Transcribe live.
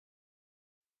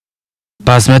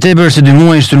Pas më tepër se 2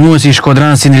 muaj, sulmuesi i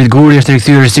Shkodran Sindrit Guri është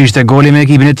rikthyer rësisht te Golin me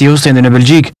ekipin e tij ose në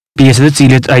Belgjikë, pjesë e të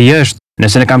cilit ai është.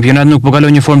 Nëse në kampionat nuk po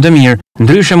kalon një formë të mirë,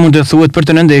 ndryshe mund të thuhet për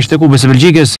të nëndeshë të Kupës së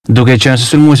Belgjikës, duke qenë se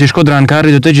sulmuesi i Shkodran ka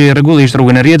arritur të gjejë rregullisht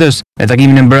rrugën e rrjetës. Në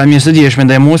takimin e mbrëmjes së djeshme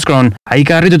ndaj Moskron, ai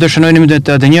ka arritur të shënojë në minutën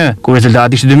 81, ku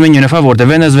rezultati ishte 2-1 në favor të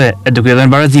vendasve, e duke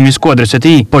dhënë barazimin skuadrës së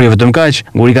tij. Por jo vetëm kaq,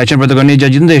 Guri ka qenë protagonist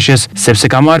gjatë gjithë ndeshjes, sepse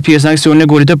ka marrë pjesë në aksionin e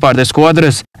golit të parë të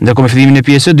skuadrës. Ndërkohë me fillimin e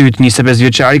pjesës së dytë, 25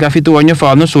 vjeçari ka fituar një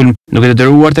faull në sulm, duke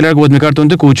detyruar të largohet me karton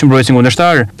të kuq mbrojtësin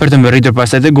kundërshtar. Për të mbërritur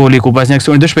pastaj te goli ku pas një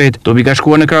aksioni të shpejtë, topi ka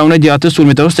shkuar në krahun e gjatë të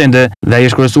sulmit të Ostende dhe ai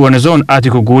është kryesuar në zonë aty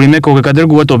ku Guri me kokë ka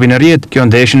dërguar topin në rrjet. Kjo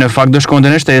ndeshje në fakt do shkonte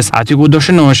në shtesë, aty ku do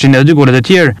shënoheshin edhe 2 golet e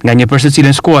tjerë nga një për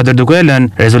secilën skuadër, duke e lënë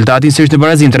rezultatin sërish në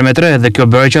barazim 3-3 dhe kjo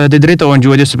bëri që ata të drejtohen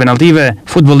gjuajtjes së penalltive.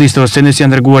 Futbollistët Ostendes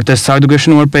janë dërguar te saktë duke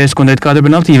shënuar 5-4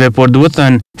 penalltive, por duhet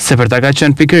thënë se për ta ka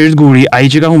qenë pikërisht Guri ai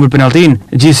që ka humbur penalltin.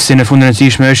 Gjithsesi në fund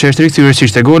rëndësishme është rikthyer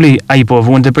sishte goli, ai po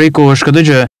vuante prej kohësh këtë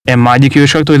gjë. E madje kjo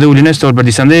shkaktoi dhe uljen e stol për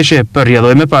disa ndeshje, për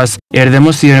rrjedhoi më pas erdhi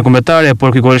mosirën kombëtare,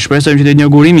 por ky gol shpresojmë që të jetë një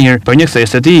gur i mirë për një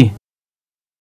kthesë të tij.